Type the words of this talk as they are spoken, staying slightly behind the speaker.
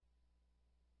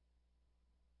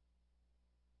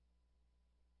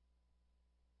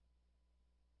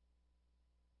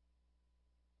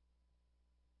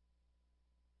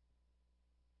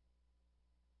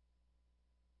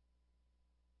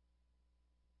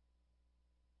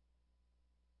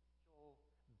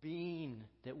being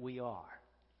that we are,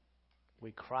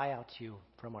 we cry out to you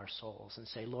from our souls and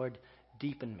say, Lord,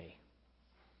 deepen me.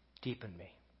 Deepen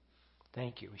me.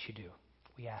 Thank you, as you do.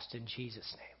 We ask in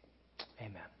Jesus' name.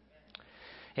 Amen.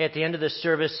 Hey, at the end of this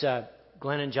service,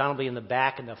 Glenn and John will be in the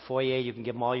back in the foyer. You can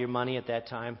give them all your money at that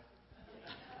time.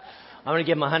 I'm going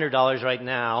to give them $100 right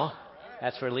now.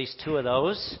 That's for at least 2 of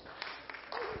those.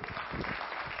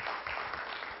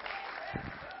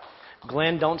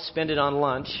 Glenn, don't spend it on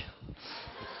lunch.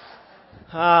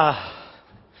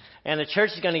 And the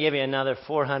church is going to give you another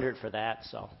 $400 for that,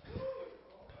 so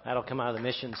that'll come out of the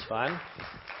missions fund.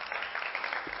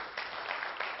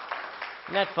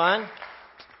 Isn't that fun?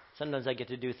 Sometimes I get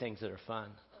to do things that are fun.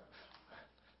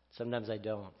 Sometimes I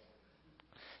don't.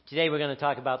 Today we're going to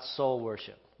talk about soul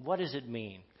worship. What does it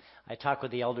mean? I talk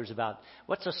with the elders about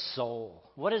what's a soul?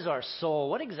 What is our soul?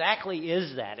 What exactly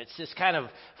is that? It's this kind of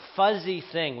fuzzy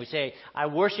thing. We say, I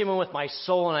worship Him with my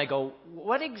soul, and I go,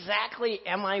 what exactly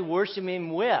am I worshiping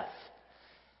Him with?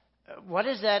 What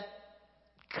does that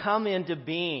come into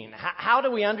being? How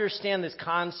do we understand this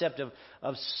concept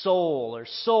of soul or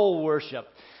soul worship?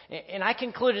 And I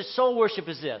concluded soul worship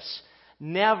is this: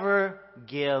 never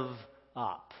give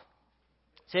up.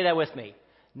 Say that with me.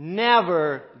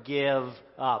 Never give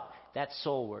up. That's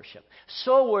soul worship.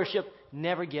 Soul worship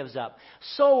never gives up.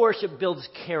 Soul worship builds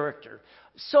character.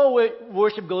 Soul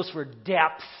worship goes for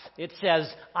depth. It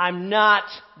says, I'm not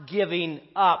giving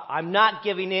up. I'm not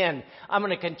giving in. I'm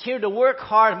going to continue to work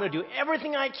hard. I'm going to do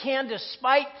everything I can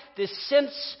despite this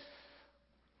sense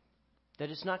that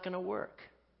it's not going to work.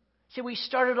 See, we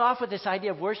started off with this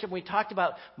idea of worship. We talked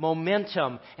about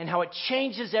momentum and how it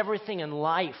changes everything in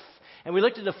life. And we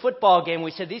looked at the football game. We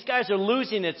said, these guys are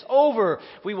losing. It's over.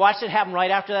 We watched it happen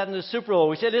right after that in the Super Bowl.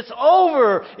 We said, it's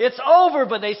over. It's over.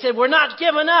 But they said, we're not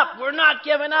giving up. We're not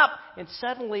giving up. And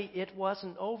suddenly it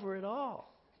wasn't over at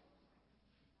all.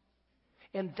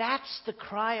 And that's the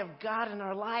cry of God in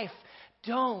our life.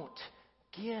 Don't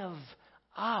give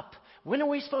up. When are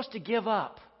we supposed to give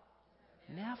up?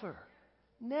 Never.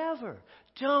 Never.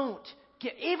 Don't.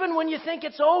 Even when you think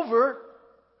it's over,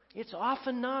 it's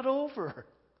often not over.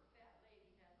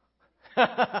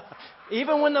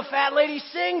 Even when the fat lady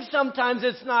sings, sometimes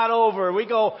it's not over. We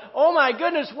go, oh my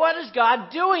goodness, what is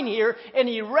God doing here? And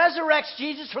He resurrects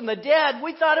Jesus from the dead.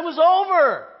 We thought it was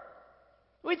over.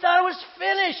 We thought it was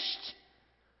finished.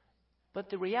 But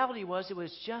the reality was it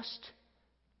was just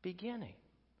beginning.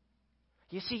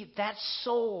 You see, that's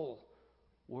soul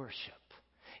worship.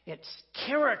 It's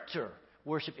character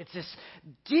worship. It's this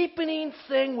deepening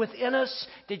thing within us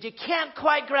that you can't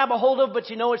quite grab a hold of,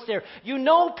 but you know it's there. You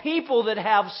know people that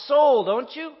have soul, don't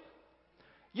you?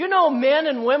 You know men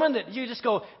and women that you just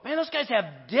go, man, those guys have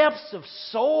depths of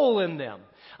soul in them.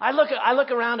 I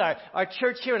look around our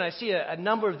church here and I see a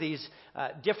number of these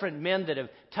different men that have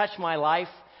touched my life.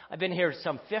 I've been here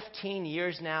some 15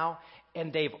 years now,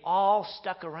 and they've all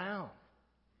stuck around.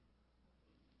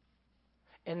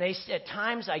 And at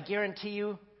times, I guarantee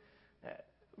you,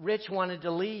 Rich wanted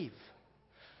to leave.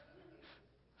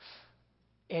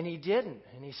 And he didn't.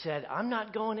 And he said, I'm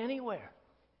not going anywhere.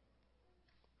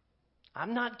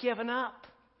 I'm not giving up.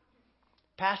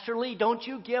 Pastor Leigh, don't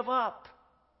you give up.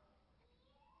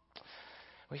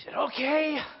 We said,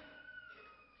 okay.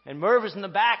 And Merv was in the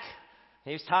back.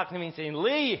 He was talking to me and saying,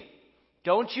 Leigh,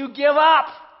 don't you give up.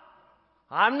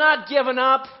 I'm not giving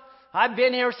up. I've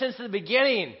been here since the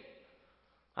beginning.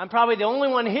 I'm probably the only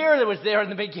one here that was there in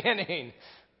the beginning.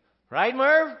 Right,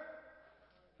 Merv?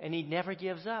 And he never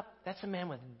gives up. That's a man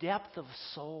with depth of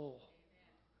soul.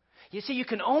 You see, you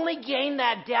can only gain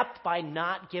that depth by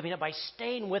not giving up, by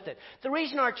staying with it. The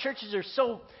reason our churches are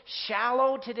so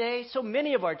shallow today, so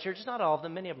many of our churches, not all of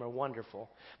them, many of them are wonderful,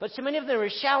 but so many of them are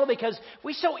shallow because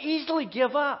we so easily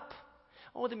give up.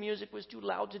 Oh, the music was too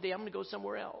loud today. I'm going to go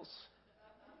somewhere else.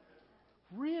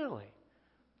 Really?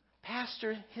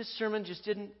 Pastor, his sermon just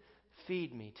didn't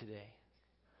feed me today.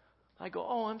 I go,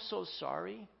 oh, I'm so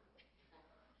sorry.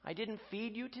 I didn't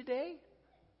feed you today?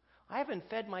 I haven't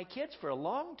fed my kids for a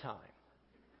long time.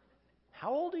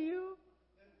 How old are you?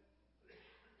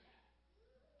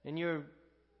 And you're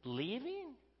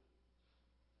leaving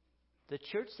the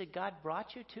church that God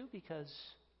brought you to because,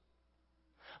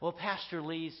 well, Pastor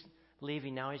Leigh's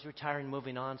leaving now. He's retiring,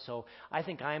 moving on, so I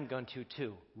think I'm going to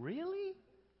too. Really?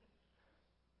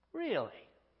 Really?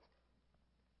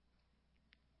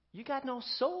 You got no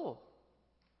soul.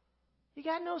 You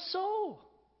got no soul.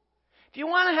 If you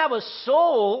want to have a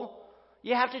soul,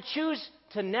 you have to choose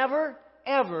to never,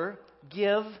 ever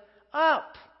give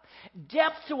up.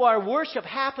 Depth to our worship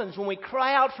happens when we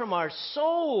cry out from our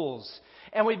souls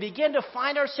and we begin to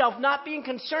find ourselves not being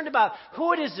concerned about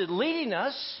who it is that's leading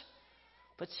us,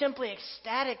 but simply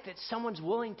ecstatic that someone's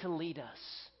willing to lead us.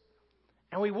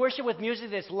 And we worship with music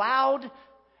that's loud,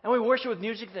 and we worship with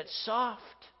music that's soft.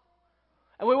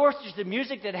 And we worship with the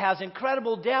music that has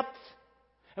incredible depth,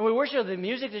 and we worship with the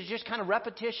music that's just kind of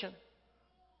repetition.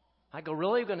 I go,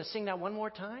 really? You're going to sing that one more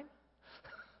time?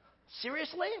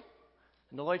 Seriously?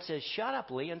 And the Lord says, shut up,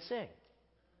 Leigh, and sing.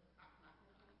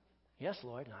 Yes,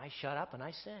 Lord. And I shut up and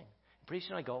I sing. And pretty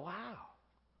soon I go, wow.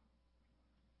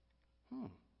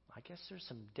 I guess there's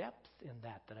some depth in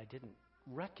that I didn't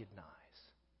recognize.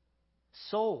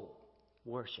 Soul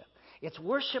worship. It's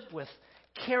worship with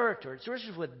character. It's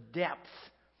worship with depth.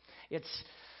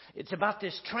 It's about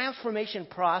this transformation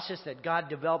process that God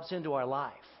develops into our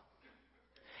life.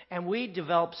 And we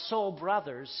develop soul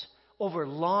brothers over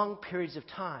long periods of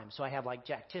time. So I have like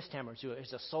Jack Tishammer, who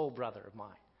is a soul brother of mine.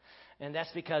 And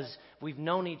that's because we've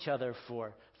known each other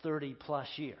for 30 plus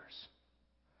years.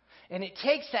 And it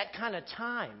takes that kind of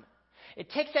time. It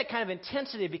takes that kind of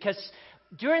intensity because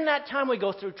during that time we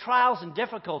go through trials and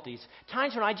difficulties,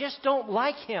 times when I just don't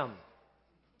like him.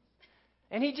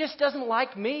 And he just doesn't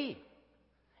like me.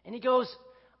 And he goes,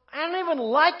 I don't even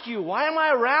like you. Why am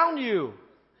I around you?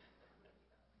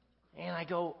 And I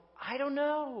go, I don't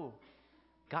know.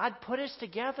 God put us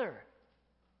together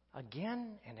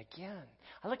again and again.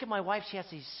 I look at my wife. She has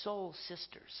these soul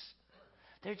sisters.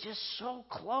 They're just so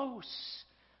close.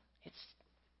 It's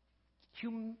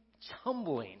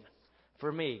humbling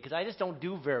for me because I just don't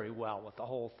do very well with the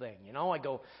whole thing. You know, I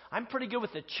go, I'm pretty good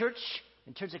with the church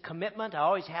in terms of commitment. I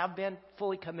always have been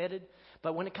fully committed.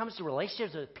 But when it comes to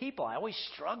relationships with people, I always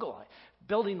struggle.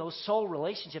 Building those soul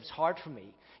relationships is hard for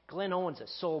me. Glenn Owen's a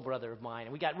soul brother of mine,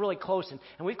 and we got really close, and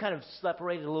we've kind of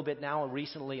separated a little bit now and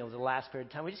recently over the last period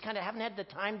of time. We just kind of haven't had the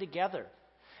time together.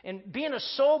 And being a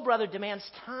soul brother demands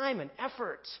time and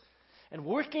effort and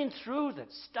working through the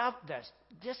stuff that's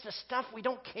just the stuff we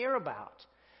don't care about.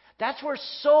 That's where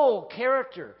soul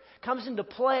character comes into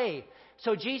play.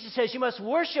 So Jesus says you must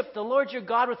worship the Lord your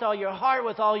God with all your heart,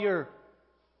 with all your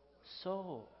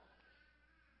soul.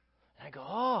 And I go,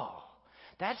 oh,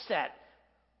 that's that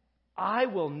I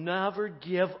will never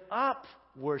give up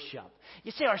worship.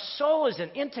 You see, our soul is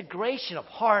an integration of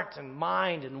heart and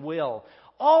mind and will,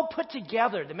 all put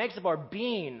together that makes up our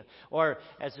being, or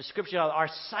as the scripture, our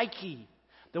psyche.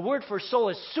 The word for soul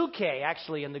is suke,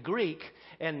 actually, in the Greek,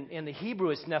 and in the Hebrew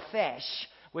is nephesh,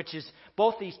 which is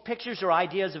both these pictures or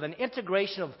ideas of an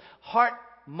integration of heart,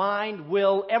 mind,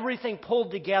 will, everything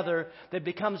pulled together that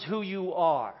becomes who you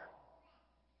are,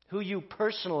 who you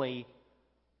personally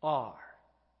are.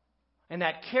 And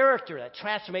that character, that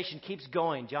transformation keeps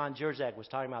going. John Jerzak was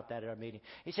talking about that at our meeting.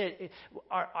 He said,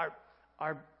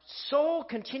 our soul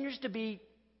continues to be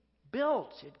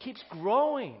built. It keeps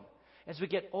growing as we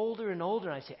get older and older.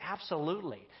 And I say,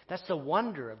 absolutely. That's the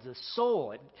wonder of the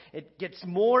soul. It gets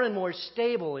more and more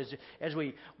stable as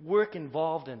we work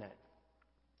involved in it.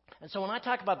 And so when I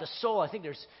talk about the soul, I think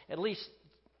there's at least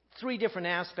 3 different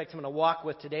aspects I'm going to walk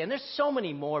with today. And there's so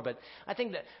many more, but I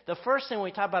think that the first thing when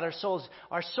we talk about our soul is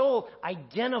our soul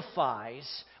identifies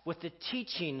with the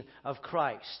teaching of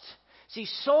Christ. See,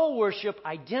 soul worship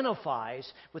identifies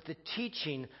with the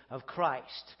teaching of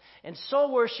Christ. And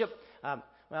soul worship,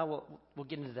 we'll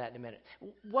get into that in a minute.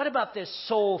 What about this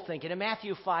soul thinking? In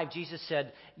Matthew 5, Jesus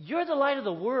said, you're the light of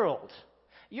the world.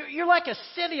 You're like a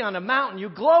city on a mountain. You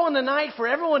glow in the night for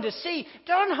everyone to see.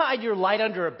 Don't hide your light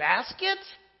under a basket.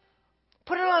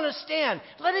 Put it on a stand.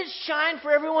 Let it shine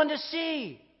for everyone to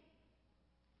see.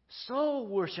 Soul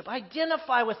worship.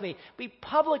 Identify with me. Be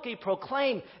publicly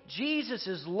proclaim Jesus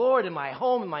is Lord in my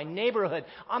home, in my neighborhood,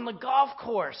 on the golf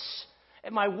course,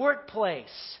 at my workplace.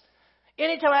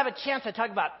 Anytime I have a chance, I talk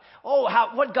about,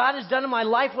 what God has done in my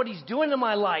life, what He's doing in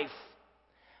my life.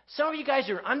 Some of you guys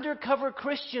are undercover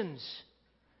Christians.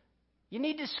 You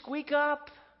need to squeak up.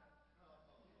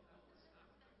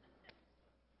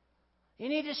 You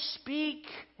need to speak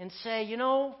and say,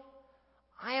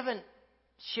 I haven't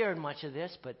shared much of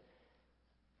this, but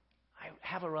I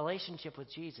have a relationship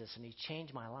with Jesus, and He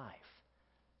changed my life.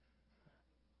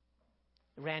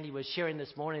 Randy was sharing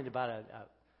this morning about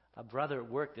a brother at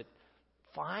work that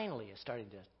finally is starting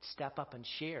to step up and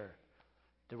share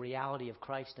the reality of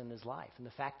Christ in his life and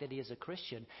the fact that he is a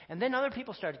Christian. And then other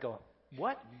people started to go,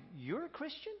 what? You're a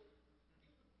Christian?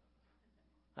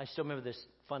 I still remember this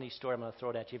funny story. I'm going to throw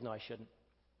it at you, even though I shouldn't.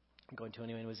 I'm going to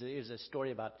anyway. It was a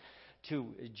story about 2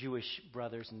 Jewish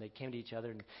brothers, and they came to each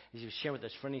other, and he was sharing with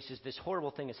his friend. He says, this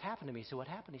horrible thing has happened to me. So what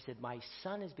happened? He said, my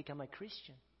son has become a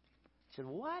Christian. He said,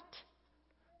 what?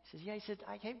 He says, yeah. He said,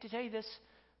 I came to tell you this.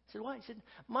 He said, what? He said,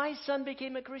 my son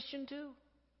became a Christian too.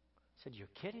 He said, you're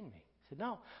kidding me. He said,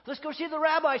 no. Let's go see the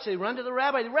rabbi. So they run to the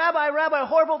rabbi. Rabbi, a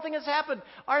horrible thing has happened.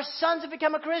 Our sons have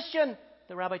become a Christian.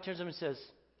 The rabbi turns to him and says,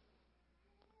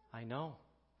 I know.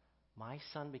 My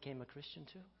son became a Christian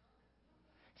too.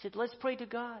 He said, let's pray to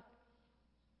God.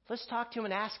 Let's talk to him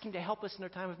and ask him to help us in our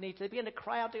time of need. So they began to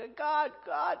cry out to God,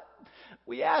 God,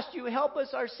 we asked you to help us.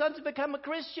 Our sons have become a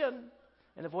Christian.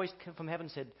 And a voice came from heaven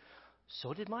said,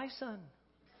 so did my son.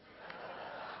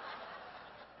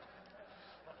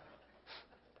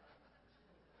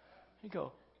 You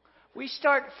go. We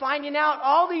start finding out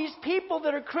all these people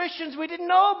that are Christians we didn't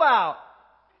know about.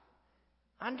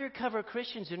 Undercover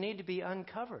Christians who need to be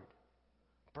uncovered.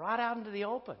 Brought out into the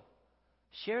open.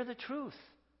 Share the truth.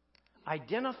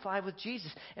 Identify with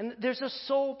Jesus. And there's a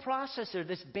soul process there.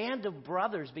 This band of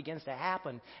brothers begins to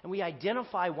happen. And we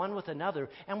identify one with another.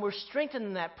 And we're strengthened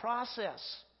in that process.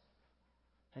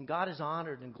 And God is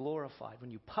honored and glorified when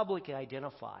you publicly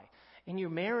identify in your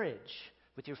marriage,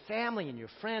 with your family and your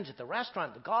friends, at the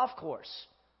restaurant, the golf course,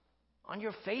 on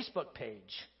your Facebook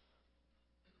page.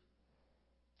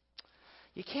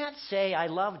 You can't say, I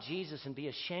love Jesus and be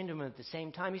ashamed of him at the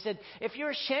same time. He said, if you're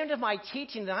ashamed of my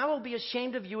teaching, then I will be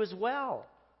ashamed of you as well.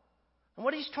 And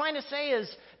what he's trying to say is,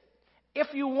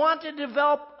 if you want to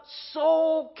develop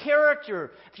soul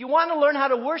character, if you want to learn how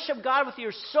to worship God with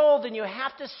your soul, then you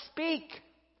have to speak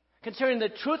concerning the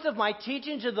truth of my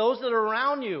teaching to those that are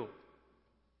around you.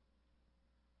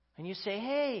 And you say,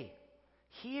 hey,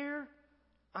 here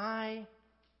I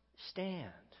stand.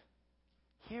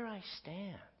 Here I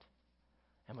stand.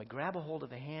 And we grab a hold of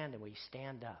the hand and we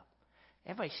stand up.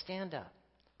 Everybody stand up.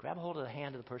 Grab a hold of the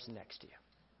hand of the person next to you.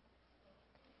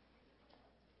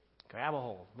 Grab a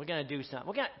hold. We're going to do something.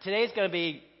 We're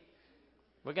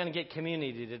going to get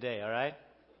community today, all right?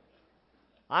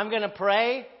 I'm going to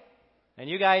pray, and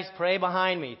you guys pray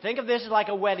behind me. Think of this as like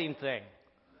a wedding thing.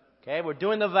 Okay, we're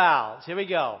doing the vows. Here we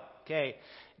go. Okay.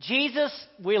 Jesus,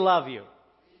 we love you.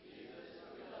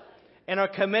 And are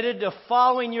committed to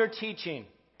following your teaching.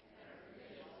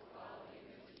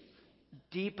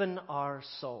 Deepen our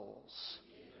souls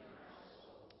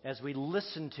as we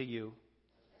listen to you.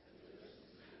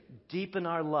 Deepen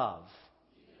our love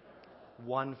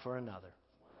one for another.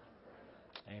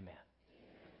 Amen.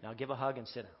 Now give a hug and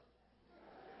sit down.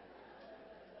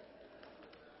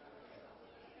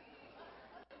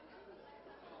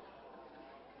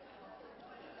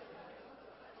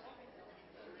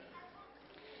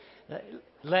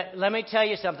 Let me tell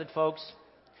you something, folks.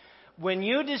 When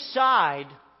you decide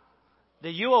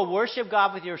that you will worship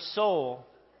God with your soul,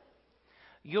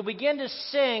 you'll begin to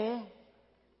sing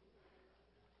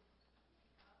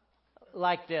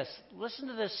like this. Listen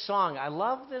to this song. I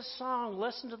love this song.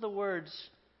 Listen to the words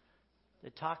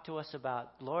that talk to us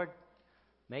about, Lord,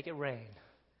 make it rain.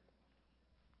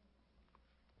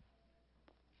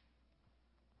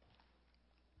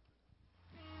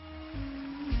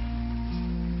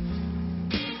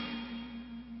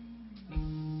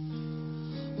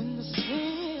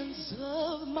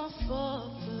 Of my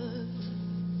father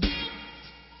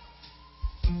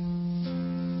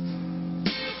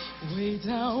way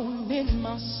down in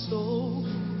my soul,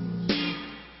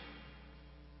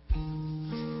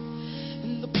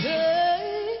 in the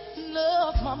pain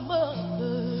of my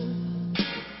mother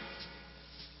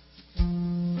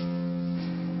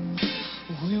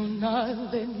will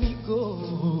not let me go.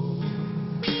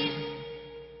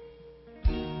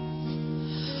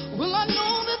 Well, I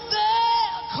know that there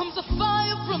comes a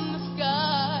fire from the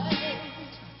sky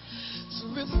to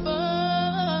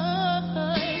refine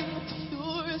the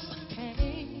purest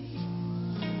cane.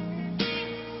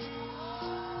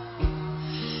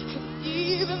 And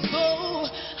even though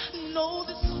I know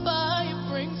this fire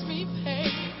brings me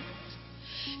pain,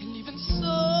 and even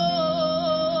so,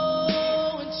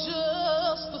 and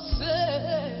just the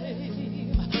same,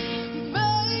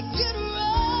 make it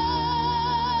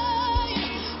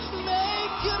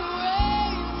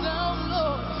rain down,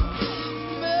 Lord.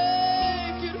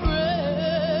 Make it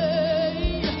rain.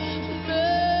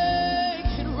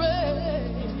 Make it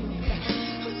rain.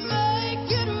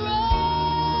 Make it rain.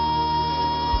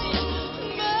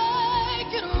 Make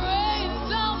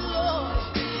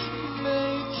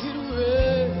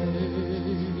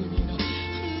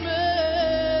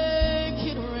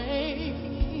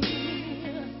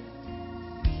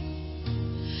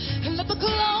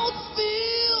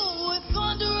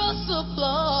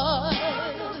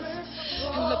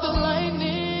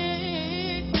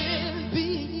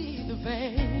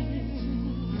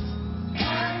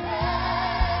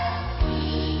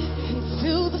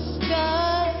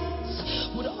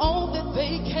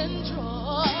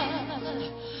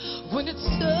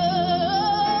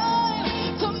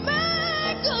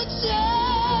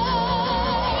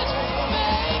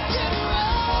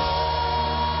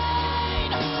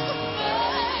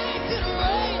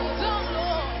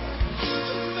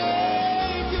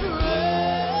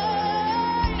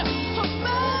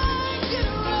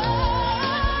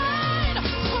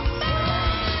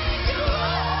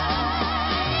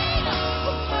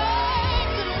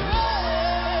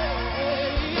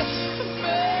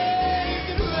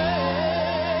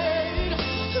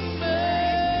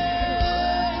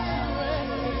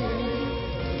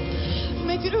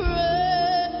Make it rain.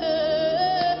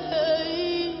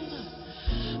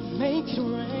 Make it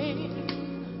rain.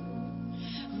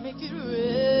 Make it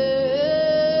rain.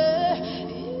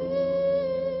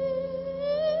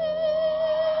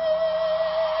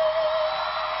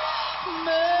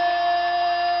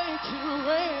 Make it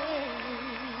rain.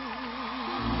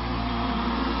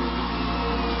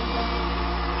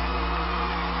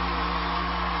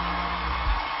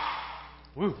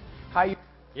 Woo. How you?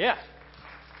 Yeah.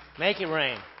 Make it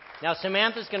rain. Now,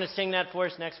 Samantha's going to sing that for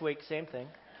us next week. Same thing.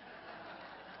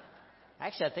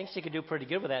 Actually, I think she could do pretty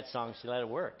good with that song. She let it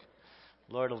work.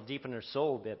 Lord will deepen her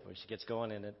soul a bit when she gets going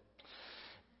in it.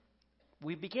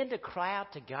 We begin to cry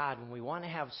out to God when we want to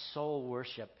have soul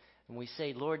worship. And we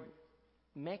say, Lord,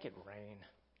 make it rain.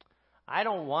 I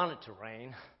don't want it to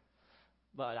rain,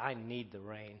 but I need the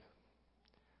rain.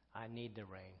 I need the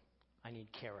rain. I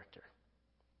need character.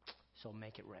 So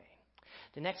make it rain.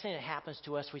 The next thing that happens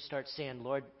to us, we start saying,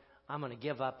 Lord, I'm going to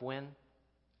give up when?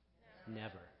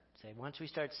 Never. Say, once we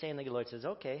start saying, the Lord says,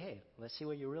 okay, hey, let's see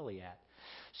where you're really at.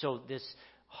 So this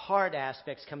heart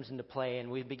aspect comes into play,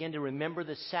 and we begin to remember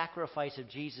the sacrifice of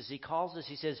Jesus. He calls us,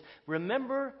 he says,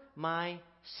 remember my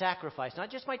sacrifice.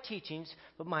 Not just my teachings,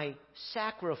 but my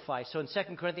sacrifice. So in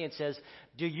 2 Corinthians it says,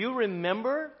 do you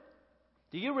remember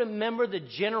the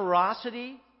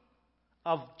generosity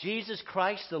of Jesus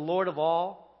Christ, the Lord of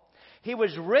all? He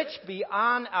was rich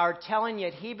beyond our telling,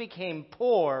 yet he became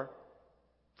poor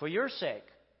for your sake,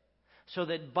 so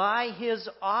that by his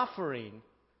offering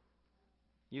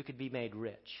you could be made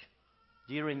rich.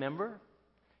 Do you remember?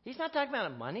 He's not talking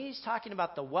about money. He's talking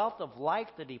about the wealth of life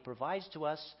that he provides to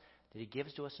us, that he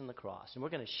gives to us on the cross. And we're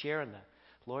going to share in the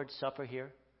Lord's Supper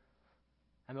here.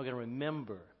 And we're going to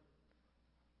remember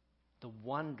the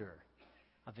wonder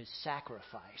of his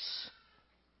sacrifice.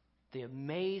 The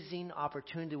amazing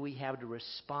opportunity we have to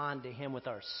respond to him with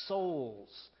our souls.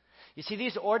 You see,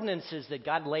 these ordinances that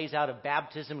God lays out of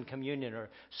baptism and communion are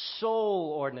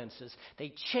soul ordinances.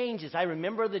 They change us. I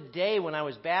remember the day when I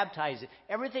was baptized.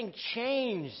 Everything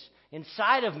changed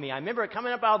inside of me. I remember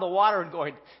coming up out of the water and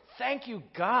going, thank you,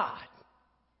 God.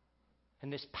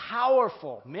 And this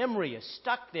powerful memory is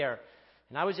stuck there.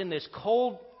 And I was in this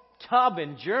cold tub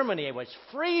in Germany. It was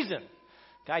freezing.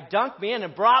 Guy dunked me in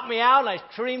and brought me out, and I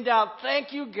screamed out,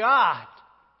 thank you, God.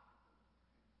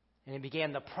 And it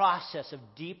began the process of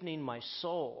deepening my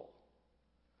soul.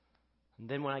 And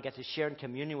then when I got to share in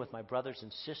communion with my brothers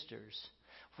and sisters,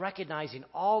 recognizing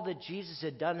all that Jesus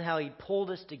had done, how he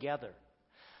pulled us together,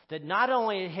 that not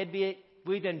only had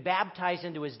we been baptized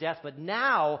into his death, but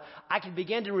now I could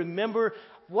begin to remember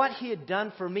what he had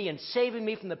done for me in saving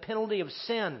me from the penalty of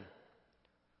sin,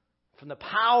 from the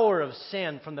power of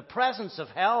sin, from the presence of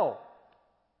hell,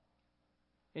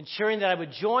 ensuring that I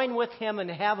would join with him in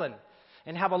heaven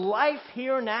and have a life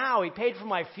here now. He paid for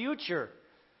my future,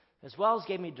 as well as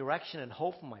gave me direction and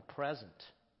hope for my present.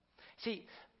 See,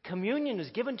 communion was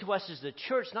given to us as the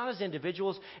church, not as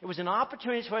individuals. It was an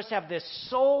opportunity for us to have this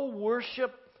soul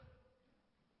worship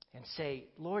and say,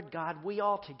 Lord God, we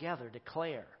all together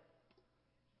declare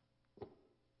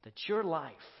that your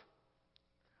life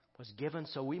was given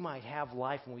so we might have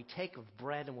life, and we take of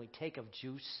bread and we take of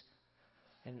juice.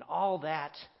 And in all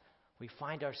that, we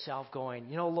find ourselves going,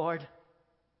 you know, Lord,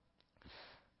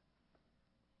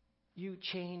 you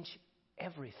change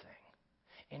everything.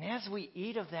 And as we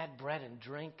eat of that bread and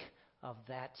drink of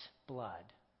that blood,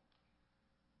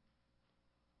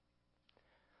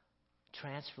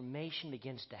 transformation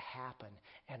begins to happen,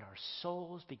 and our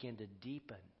souls begin to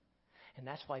deepen. And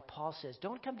that's why Paul says,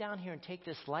 don't come down here and take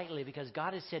this lightly, because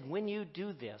God has said, when you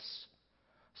do this,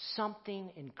 something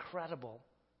incredible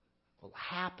will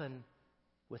happen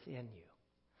within you.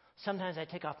 Sometimes I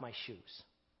take off my shoes.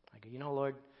 I go, you know,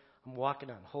 Lord, I'm walking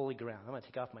on holy ground. I'm going to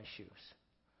take off my shoes.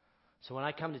 So when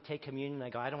I come to take communion, I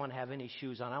go, I don't want to have any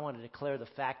shoes on. I want to declare the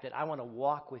fact that I want to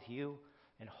walk with you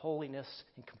in holiness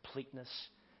and completeness,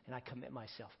 and I commit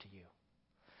myself to you.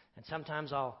 And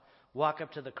sometimes I'll walk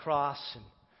up to the cross and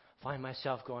find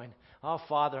myself going, oh,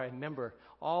 Father, I remember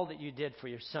all that you did for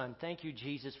your Son. Thank you,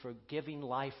 Jesus, for giving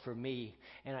life for me.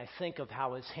 And I think of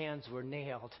how his hands were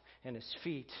nailed and his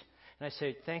feet. And I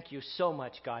say, thank you so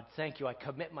much, God. Thank you. I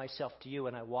commit myself to you,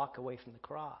 and I walk away from the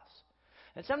cross.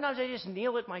 And sometimes I just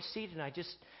kneel at my seat and I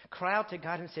just cry out to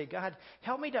God and say, God,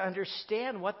 help me to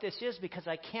understand what this is, because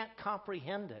I can't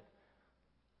comprehend it.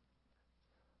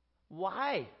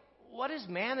 Why? What is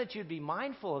man that you'd be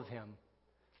mindful of him?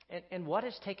 And what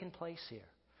has taken place here?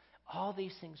 All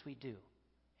these things we do.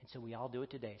 And so we all do it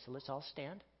today. So let's all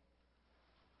stand.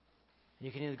 And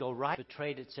you can either go right.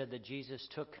 Betrayed, it said that Jesus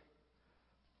took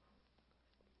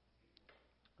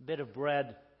a bit of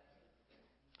bread.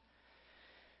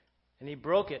 And he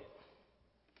broke it.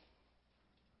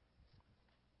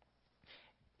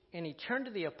 And he turned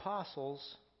to the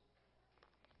apostles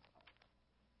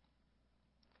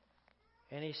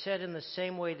and he said, in the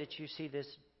same way that you see this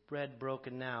bread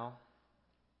broken now,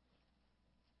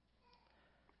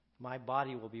 my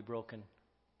body will be broken.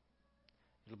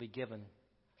 It'll be given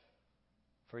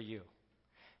for you.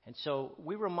 And so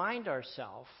we remind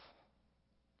ourselves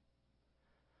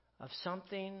of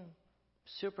something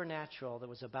supernatural that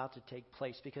was about to take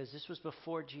place, because this was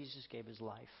before Jesus gave his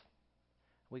life.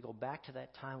 We go back to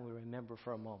that time, we remember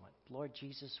for a moment. Lord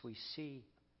Jesus, we see,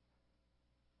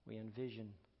 we envision,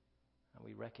 and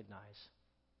we recognize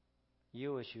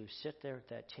you as you sit there at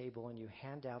that table and you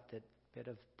hand out that bit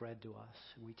of bread to us.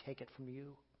 We take it from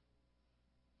you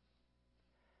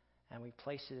and we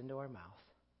place it into our mouth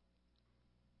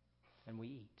and we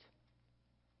eat.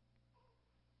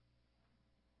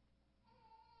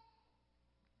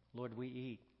 Lord, we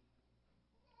eat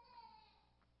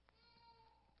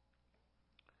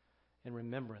in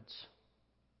remembrance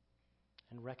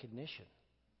and recognition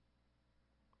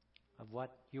of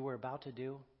what you were about to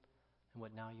do and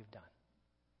what now you've done.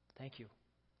 Thank you.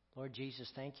 Lord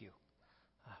Jesus, thank you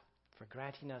for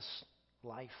granting us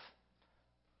life,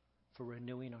 for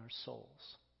renewing our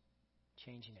souls,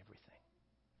 changing everything.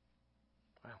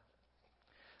 Wow.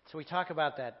 So we talk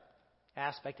about that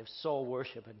aspect of soul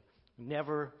worship and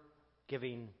never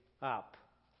giving up.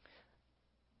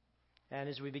 And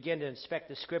as we begin to inspect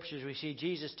the Scriptures, we see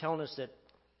Jesus telling us that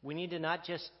we need to not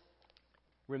just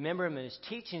remember him in his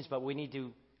teachings, but we need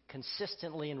to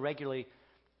consistently and regularly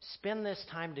spend this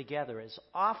time together. As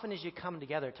often as you come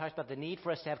together, it talks about the need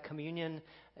for us to have communion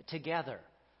together.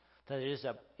 That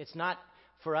it's not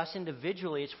for us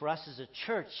individually, it's for us as a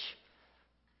church.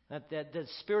 That the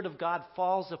Spirit of God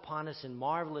falls upon us in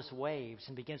marvelous waves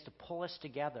and begins to pull us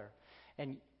together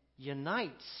and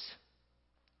unites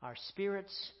our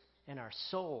spirits and our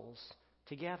souls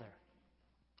together,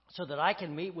 so that I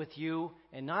can meet with you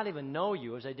and not even know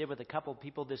you, as I did with a couple of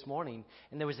people this morning,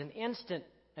 and there was an instant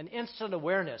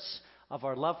awareness of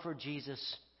our love for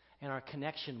Jesus and our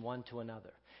connection one to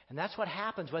another. And that's what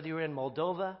happens whether you're in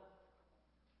Moldova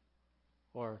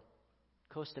or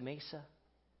Costa Mesa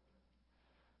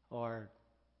or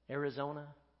Arizona,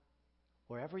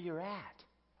 wherever you're at.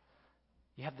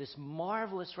 You have this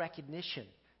marvelous recognition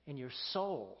in your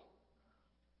soul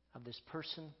of this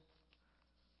person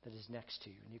that is next to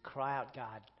you. And you cry out,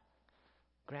 God,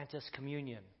 grant us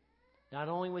communion, not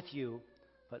only with you,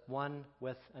 but one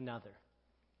with another.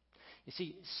 You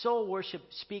see, soul worship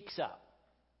speaks up.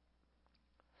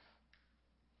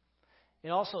 It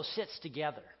also sits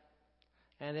together.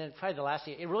 And then probably the last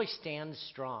thing, it really stands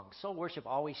strong. Soul worship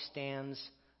always stands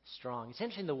strong. It's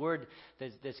interesting, the word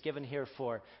that's given here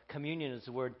for communion is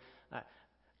the word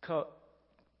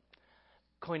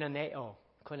koinoneo.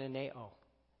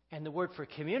 And the word for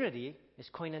community is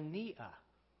koinonia.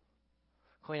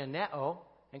 Koinoneo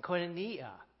and koinonia.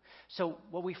 So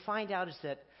what we find out is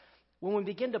that when we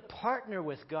begin to partner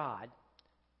with God,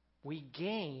 we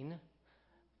gain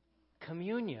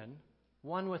communion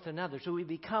one with another. So we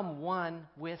become one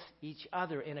with each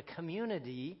other in a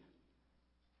community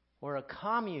or a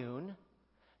commune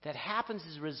that happens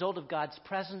as a result of God's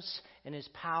presence and his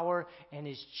power and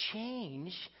his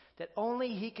change that only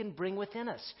he can bring within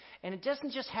us. And it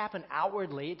doesn't just happen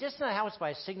outwardly. It doesn't happen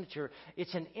by a signature.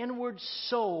 It's an inward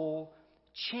soul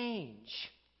change.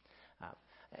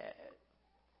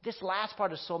 This last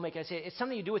part of soul making, I say, it's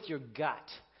something you do with your gut.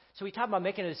 So we talk about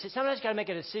making a decision. Sometimes you've got to make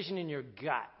a decision in your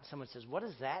gut. Someone says, what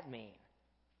does that mean?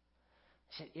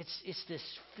 I said, it's this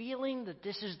feeling that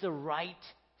this is the right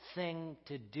thing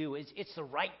to do. It's the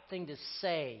right thing to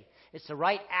say. It's the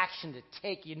right action to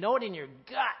take. You know it in your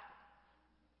gut,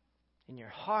 in your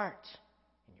heart,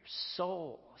 in your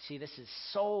soul. See, this is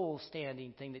soul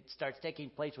standing thing that starts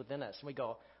taking place within us. And we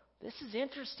go, this is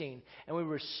interesting. And we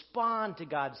respond to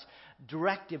God's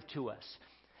directive to us.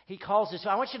 He calls us,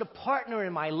 I want you to partner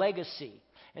in my legacy.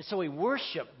 And so we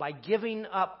worship by giving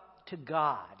up to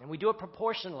God. And we do it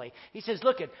proportionally. He says,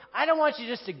 look, I don't want you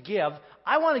just to give.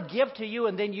 I want to give to you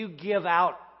and then you give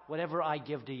out whatever I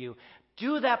give to you.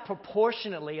 Do that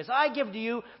proportionately. As I give to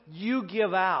you, you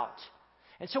give out.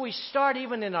 And so we start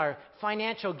even in our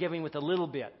financial giving with a little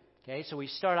bit. Okay, so we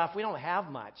start off, we don't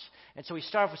have much. And so we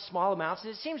start off with small amounts.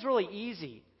 And it seems really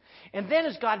easy. And then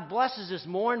as God blesses us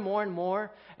more and more and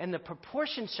more, and the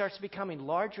proportion starts becoming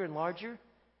larger and larger,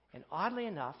 and oddly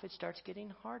enough, it starts getting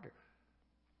harder.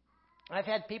 I've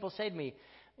had people say to me,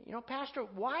 Pastor,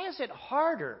 why is it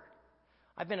harder?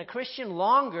 I've been a Christian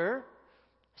longer,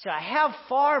 so I have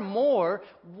far more.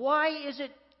 Why is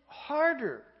it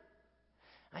harder?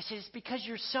 I said, it's because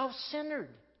you're self-centered.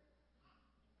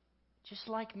 Just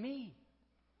like me.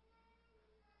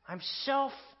 I'm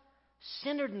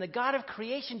self-centered, and the God of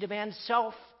creation demands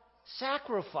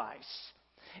self-sacrifice.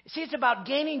 See, it's about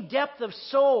gaining depth of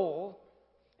soul,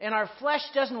 and our flesh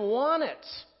doesn't want it.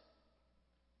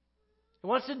 It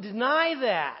wants to deny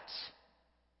that.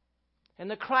 And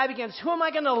the cry begins, who am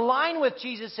I going to align with?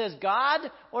 Jesus says, God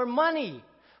or money?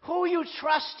 Who will you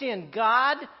trust in,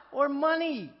 God or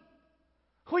money?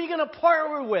 Who are you going to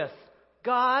partner with,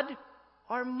 God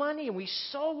or money? And we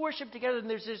so worship together, and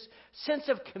there's this sense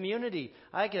of community.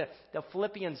 I like the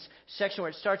Philippians section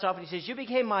where it starts off and he says, you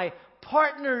became my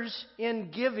partners in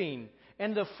giving.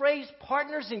 And the phrase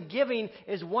partners in giving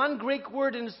is one Greek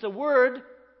word, and it's the word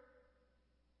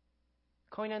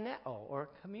koinoneo, or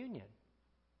communion.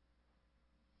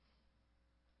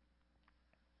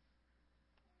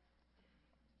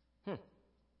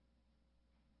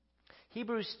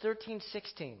 Hebrews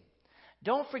 13:16.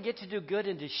 Don't forget to do good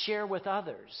and to share with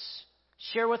others.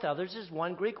 Share with others is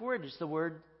one Greek word. It's the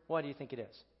word, what do you think it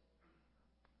is?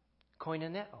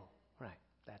 Koinoneo. Right,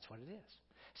 that's what it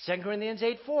is. 2 Corinthians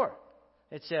 8:4.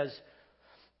 It says,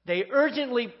 they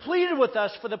urgently pleaded with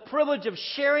us for the privilege of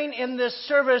sharing in this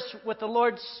service with the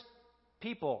Lord's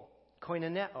people.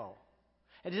 Koinoneo.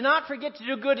 And do not forget to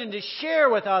do good and to share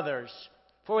with others.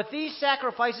 For with these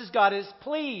sacrifices God is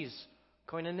pleased.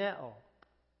 Koinoneo.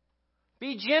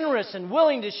 Be generous and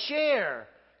willing to share.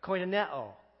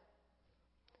 Koinoneo.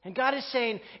 And God is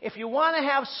saying, if you want to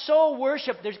have soul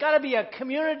worship, there's got to be a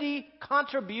community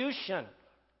contribution.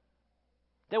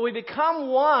 That we become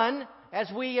one as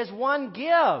we as one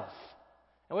give.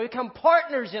 And we become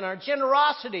partners in our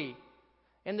generosity.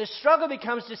 And the struggle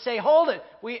becomes to say, hold it.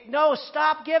 No,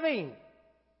 stop giving.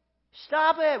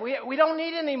 Stop it. We don't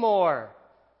need any more.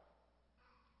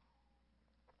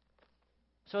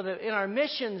 So that in our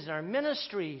missions and our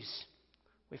ministries,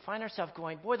 we find ourselves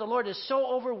going, boy, the Lord has so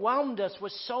overwhelmed us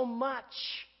with so much.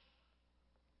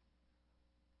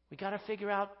 We got to figure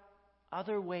out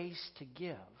other ways to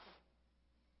give.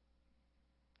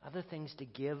 Other things to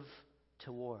give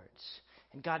towards.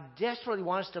 And God desperately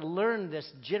wants us to learn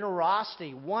this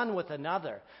generosity one with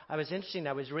another. I was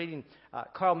reading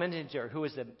Carl Menninger, who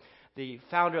is the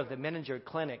founder of the Menninger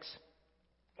Clinics.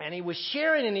 And he was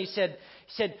sharing, and he said,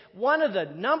 one of the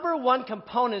number one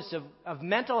components of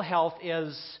mental health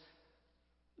is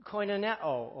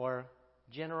koinoneo, or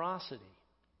generosity.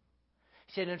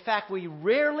 He said, in fact, we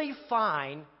rarely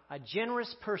find a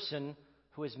generous person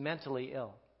who is mentally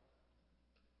ill.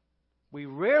 We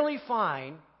rarely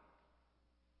find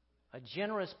a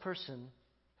generous person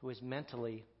who is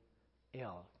mentally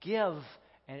ill. Give,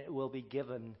 and it will be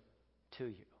given to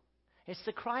you. It's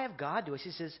the cry of God to us.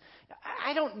 He says,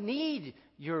 I don't need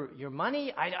your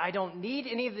money. I don't need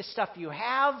any of the stuff you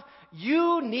have.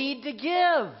 You need to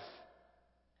give.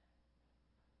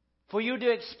 For you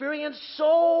to experience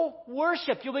soul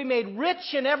worship. You'll be made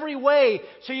rich in every way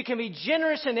so you can be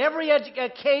generous in every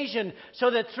occasion,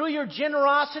 so that through your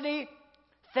generosity,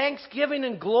 thanksgiving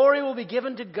and glory will be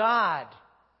given to God.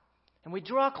 And we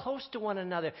draw close to one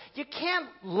another. You can't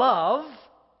love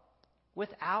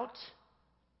without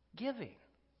giving.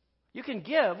 You can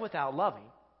give without loving,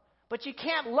 but you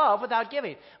can't love without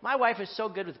giving. My wife is so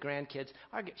good with grandkids.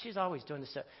 She's always doing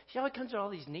this stuff. She always comes with all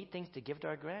these neat things to give to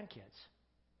our grandkids.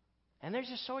 And they're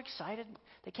just so excited.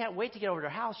 They can't wait to get over to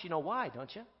their house. You know why,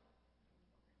 don't you?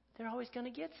 They're always going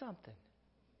to get something.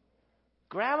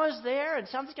 Grandma's there, and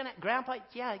something's going to... Grandpa,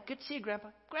 yeah, good to see you, Grandpa.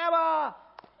 Grandma!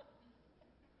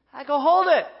 I go, hold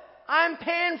it. I'm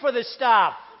paying for this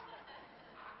stuff.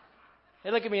 They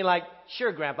look at me like,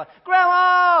 sure, Grandpa.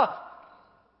 Grandma!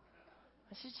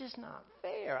 This is just not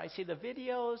fair. I see the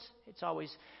videos. It's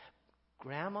always,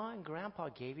 Grandma and Grandpa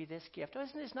gave you this gift. Oh,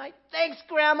 isn't this nice? Thanks,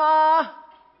 Grandma!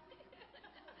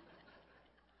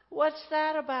 What's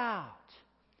that about?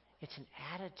 It's an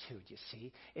attitude, you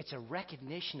see. It's a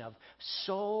recognition of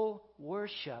soul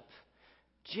worship,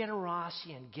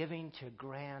 generosity, and giving to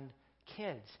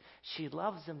grandkids. She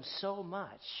loves them so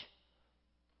much,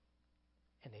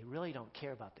 and they really don't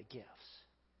care about the gifts.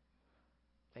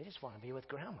 They just want to be with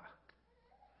Grandma.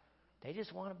 They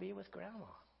just want to be with Grandma.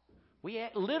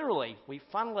 We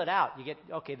funnel it out. You get,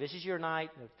 okay, this is your night.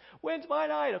 When's my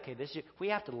night? Okay, we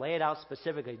have to lay it out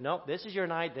specifically. Nope, this is your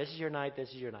night, this is your night, this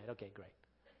is your night. Okay, great.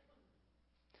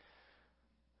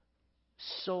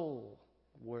 Soul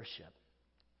worship.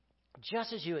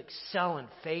 Just as you excel in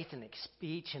faith and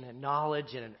speech and in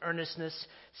knowledge and in earnestness,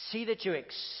 see that you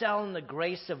excel in the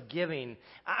grace of giving.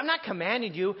 I'm not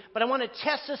commanding you, but I want to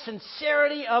test the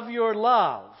sincerity of your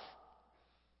love.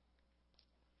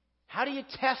 How do you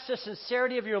test the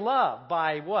sincerity of your love?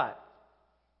 By what?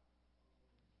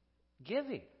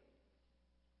 Giving.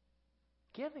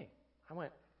 Giving. I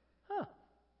went, huh.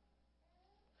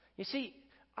 You see,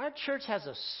 our church has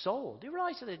a soul. Do you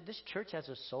realize that this church has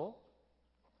a soul?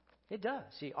 It does.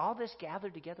 See, all this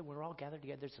gathered together, we're all gathered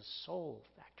together, there's a soul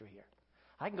factor here.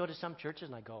 I can go to some churches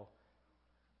and I go,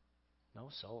 no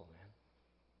soul,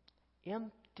 man.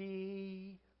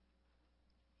 Empty.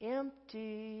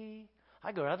 Empty.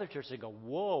 I go to other churches and go,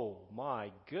 whoa,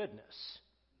 my goodness.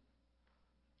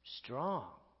 Strong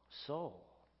soul.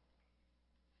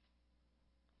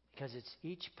 Because it's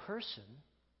each person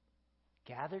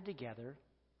gathered together,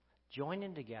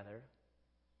 joining together,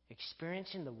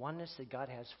 experiencing the oneness that God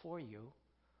has for you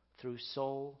through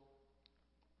soul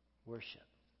worship.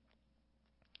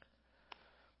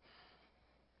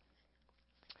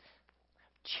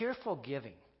 Cheerful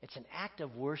giving. It's an act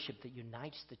of worship that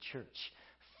unites the church.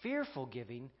 Fearful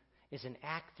giving is an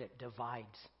act that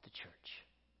divides the church.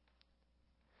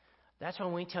 That's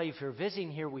when we tell you, if you're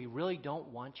visiting here, we really don't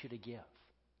want you to give.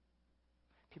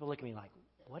 People look at me like,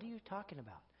 what are you talking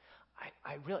about?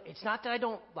 I really, it's not that I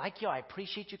don't like you. I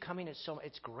appreciate you coming.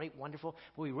 It's great, wonderful.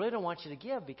 But we really don't want you to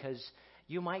give because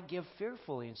you might give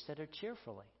fearfully instead of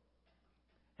cheerfully.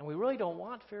 And we really don't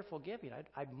want fearful giving.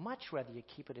 I'd much rather you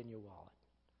keep it in your wallet.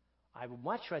 I would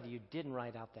much rather you didn't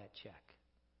write out that check.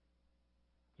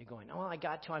 You're going, oh, I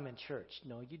got to, I'm in church.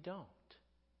 No, you don't.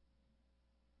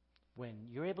 When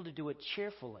you're able to do it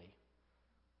cheerfully,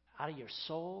 out of your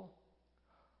soul,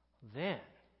 then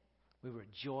we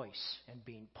rejoice in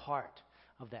being part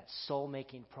of that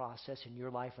soul-making process in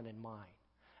your life and in mine.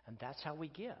 And that's how we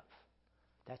give.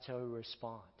 That's how we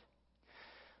respond.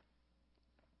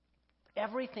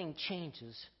 Everything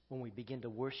changes when we begin to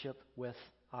worship with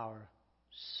our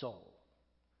soul,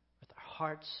 with our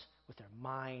hearts, with our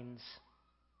minds,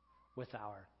 with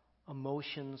our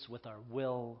emotions, with our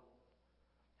will.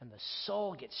 And the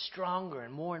soul gets stronger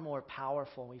and more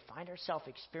powerful. We find ourselves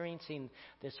experiencing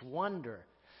this wonder.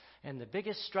 And the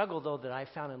biggest struggle, though, that I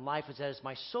found in life is that as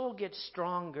my soul gets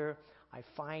stronger, I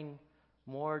find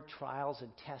more trials and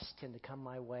tests tend to come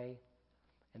my way.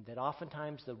 And that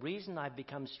oftentimes the reason I've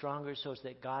become stronger so is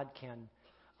that God can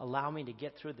allow me to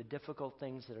get through the difficult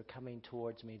things that are coming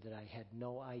towards me that I had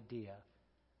no idea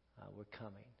were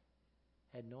coming.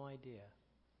 Had no idea.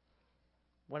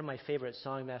 One of my favorite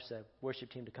songs, I asked the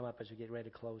worship team to come up as we get ready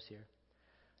to close here.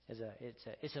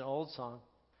 It's an old song,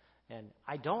 and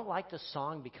I don't like the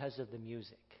song because of the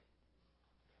music.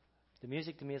 The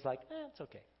music to me is like, it's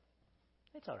okay.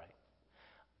 It's all right.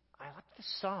 I like the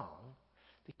song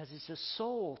because it's a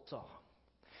soul song.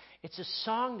 It's a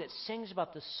song that sings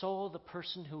about the soul of the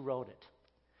person who wrote it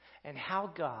and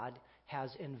how God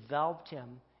has enveloped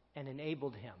him and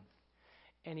enabled him.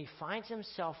 And he finds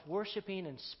himself worshiping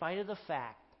in spite of the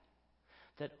fact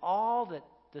that all that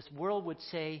this world would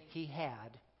say he had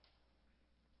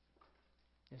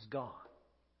is gone.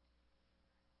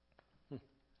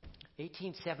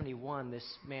 1871, this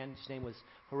man's name was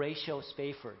Horatio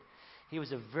Spafford. He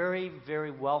was a very,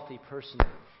 very wealthy person.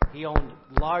 He owned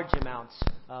large amounts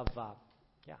of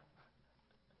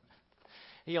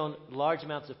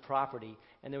property,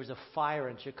 and there was a fire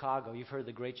in Chicago. You've heard of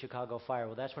the Great Chicago Fire.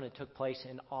 Well, that's when it took place,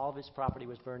 and all of his property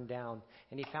was burned down,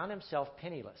 and he found himself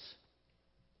penniless.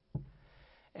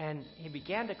 And he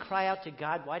began to cry out to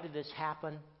God, why did this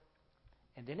happen?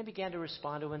 And then he began to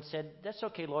respond to him and said, that's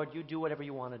okay, Lord, you do whatever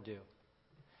you want to do.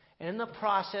 And in the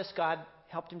process, God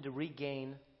helped him to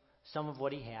regain some of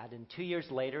what he had. And 2 years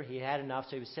later, he had enough,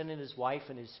 so he was sending his wife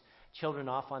and his children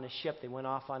off on a ship. They went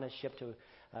off on a ship to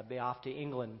be off to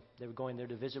England. They were going there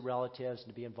to visit relatives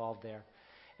and to be involved there.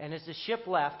 And as the ship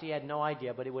left, he had no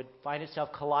idea, but it would find itself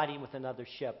colliding with another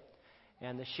ship.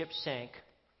 And the ship sank.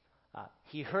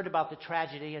 He heard about the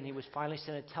tragedy, and he was finally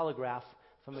sent a telegraph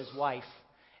from his wife.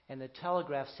 And the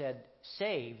telegraph said,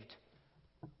 saved,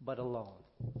 but alone.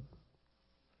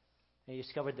 And he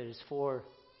discovered that his 4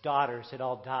 daughters had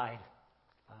all died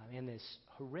in this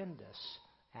horrendous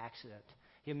accident.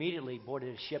 He immediately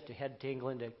boarded a ship to head to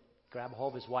England to grab a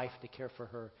hold of his wife to care for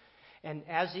her. And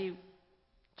as he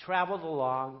traveled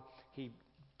along, he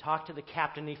talked to the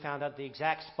captain. He found out the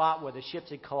exact spot where the ships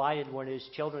had collided, where his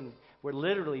children were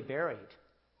literally buried.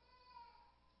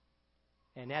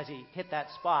 And as he hit that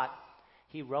spot,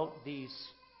 he wrote these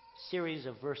series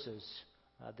of verses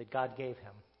that God gave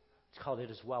him. It's called It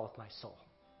Is Well With My Soul.